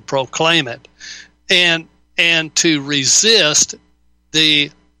here and proclaim it, and to resist the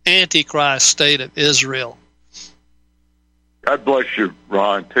Antichrist state of Israel. God bless you,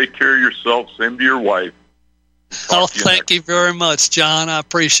 Ron. Take care of yourself. Same to your wife. Thank you very much, John. I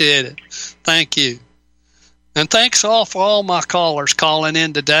appreciate it. Thank you. And thanks for all my callers calling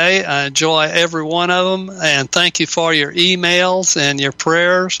in today. I enjoy every one of them. And thank you for your emails and your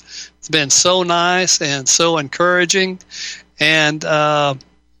prayers. It's been so nice and so encouraging. And I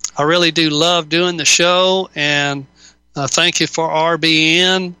really do love doing the show. And thank you for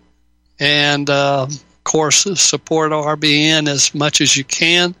RBN. And, of course, support RBN as much as you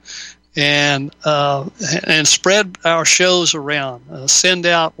can. And spread our shows around. Send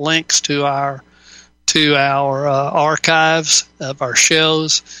out links to our archives of our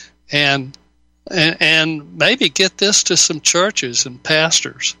shows, and maybe get this to some churches and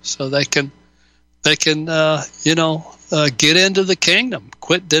pastors so they can get into the kingdom.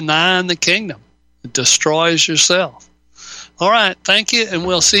 Quit denying the kingdom. It destroys yourself. All right, thank you, and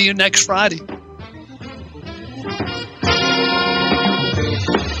we'll see you next Friday.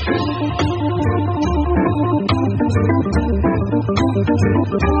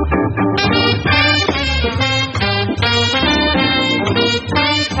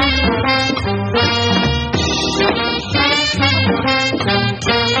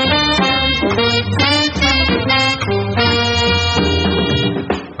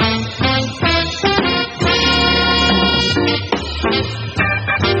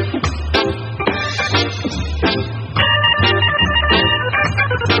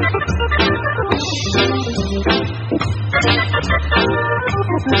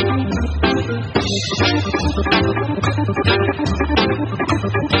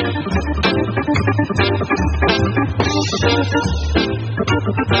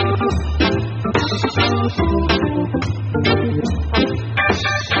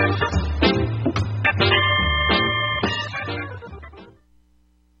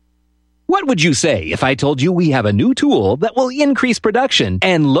 What would you say if I told you we have a new tool that will increase production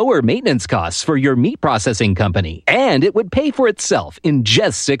and lower maintenance costs for your meat processing company, and it would pay for itself in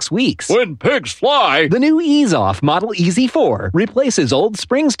just 6 weeks? When pigs fly! The new Ease Off Model Easy 4 replaces old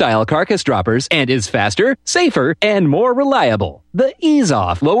spring-style carcass droppers and is faster, safer, and more reliable. The Ease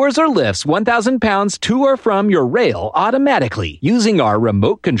Off lowers or lifts 1,000 pounds to or from your rail automatically using our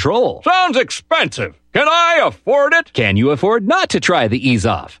remote control. Sounds expensive. Can I afford it? Can you afford not to try the Ease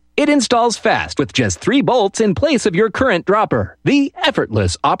Off? It installs fast with just 3 bolts in place of your current dropper. The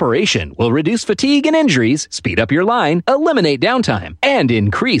effortless operation will reduce fatigue and injuries, speed up your line, eliminate downtime, and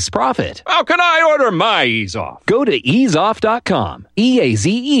increase profit. How can I order my Ease Off? Go to easeoff.com,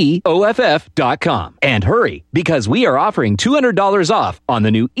 EAZEOFF.com, and hurry, because we are offering $200 off on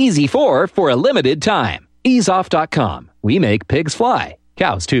the new Easy 4 for a limited time. Easeoff.com. We make pigs fly.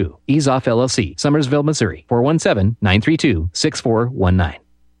 Cows, too. Ease Off LLC, Summersville, Missouri, 417-932-6419.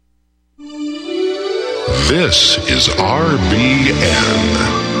 This is RBN,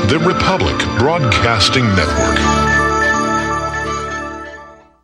 the Republic Broadcasting Network.